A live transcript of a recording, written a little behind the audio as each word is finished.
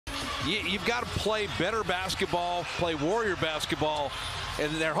You've got to play better basketball, play Warrior basketball,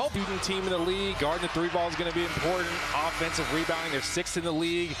 and they're hoping. Team in the league, guarding the three ball is going to be important. Offensive rebounding, they're sixth in the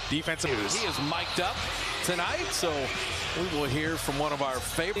league. Defensive. He is mic'd up tonight, so we will hear from one of our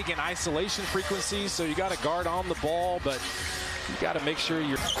favorite. In isolation frequencies, so you got to guard on the ball, but you got to make sure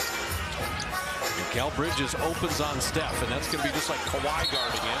you're. Kel Bridges opens on Steph, and that's going to be just like Kawhi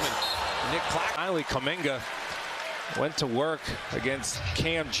guarding him. And Nick Claxton. Finally, Kuminga went to work against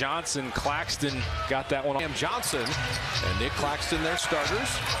Cam Johnson. Claxton got that one. Cam Johnson and Nick Claxton, their starters.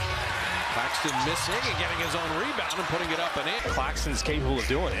 Claxton missing and getting his own rebound and putting it up and in. Claxton's capable of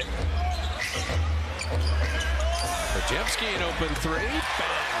doing it. Pajemski an open three.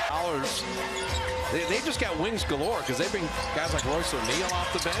 Bang. They just got wings galore because they bring guys like Royce O'Neal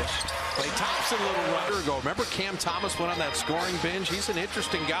off the bench. Klay Thompson a little runner ago. Remember Cam Thomas went on that scoring binge? He's an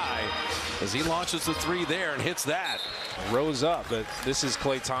interesting guy as he launches the three there and hits that. Rose up, but this is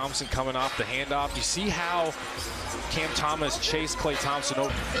Klay Thompson coming off the handoff. You see how Cam Thomas chased Klay Thompson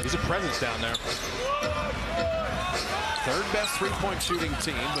over. He's a presence down there. Third best three-point shooting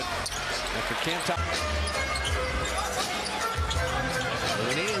team, but after Cam Thompson.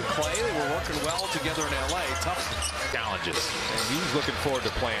 Winnie and Klay, they were working well together in LA. Tough challenges. And he's looking forward to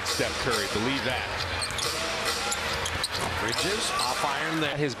playing Steph Curry. Believe that. Bridges, off iron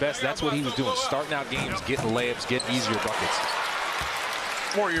there. At his best, that's what he was doing. Starting out games, getting layups, getting easier buckets.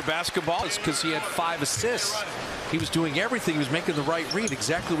 Warrior basketball is because he had 5 assists. He was doing everything. He was making the right read.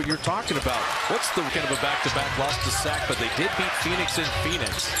 Exactly what you're talking about. What's the kind of a back-to-back loss to Sac, but they did beat Phoenix in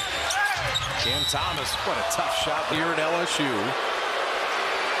Phoenix. Cam Thomas, what a tough shot here at LSU.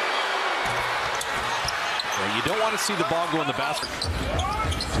 Well, you don't want to see the ball go in the basket.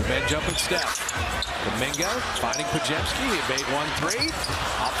 Two-man jumping Steph. Kuminga finding Pajemski. He made 1-3.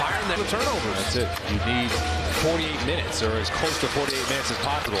 Off iron, then the turnover. That's it. You need 48 minutes or as close to 48 minutes as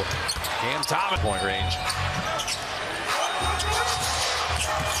possible. Cam Thomas point range.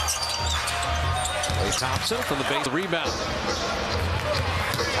 Klay Thompson from the base rebound.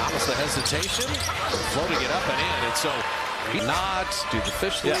 Thomas the hesitation, floating it up and in, and so he nods, do the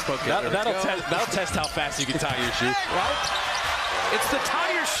fish loop. Yeah, okay, that'll test how fast you can tie your shoe. Right? It's the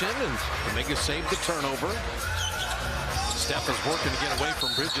tie your shin, and Kuminga saved the turnover. Steph is working to get away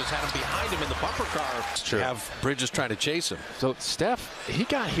from Bridges, had him behind him in the bumper car. It's true. Have Bridges trying to chase him. So Steph, he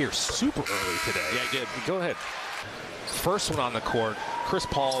got here super early today. Yeah, he did. Go ahead. First one on the court, Chris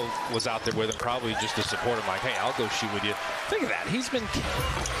Paul was out there with him, probably just to support him, like, hey, I'll go shoot with you. Think of that. He's been.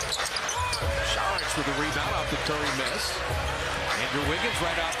 Sharks with the rebound off the Curry miss. Andrew Wiggins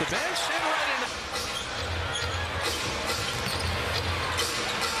right off the bench and right in.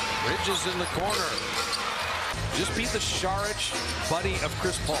 Bridges in the corner. Just beat the Sharich buddy of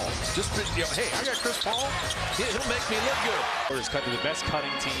Chris Paul. Just, you know, hey, I got Chris Paul. He'll make me look good. Warriors cut to the best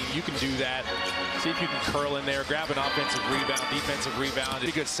cutting team. You can do that. See if you can curl in there, grab an offensive rebound, defensive rebound.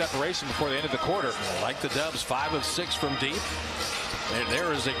 Pretty good separation before the end of the quarter. Like the Dubs, 5 of 6 from deep. And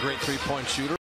there is a great three-point shooter.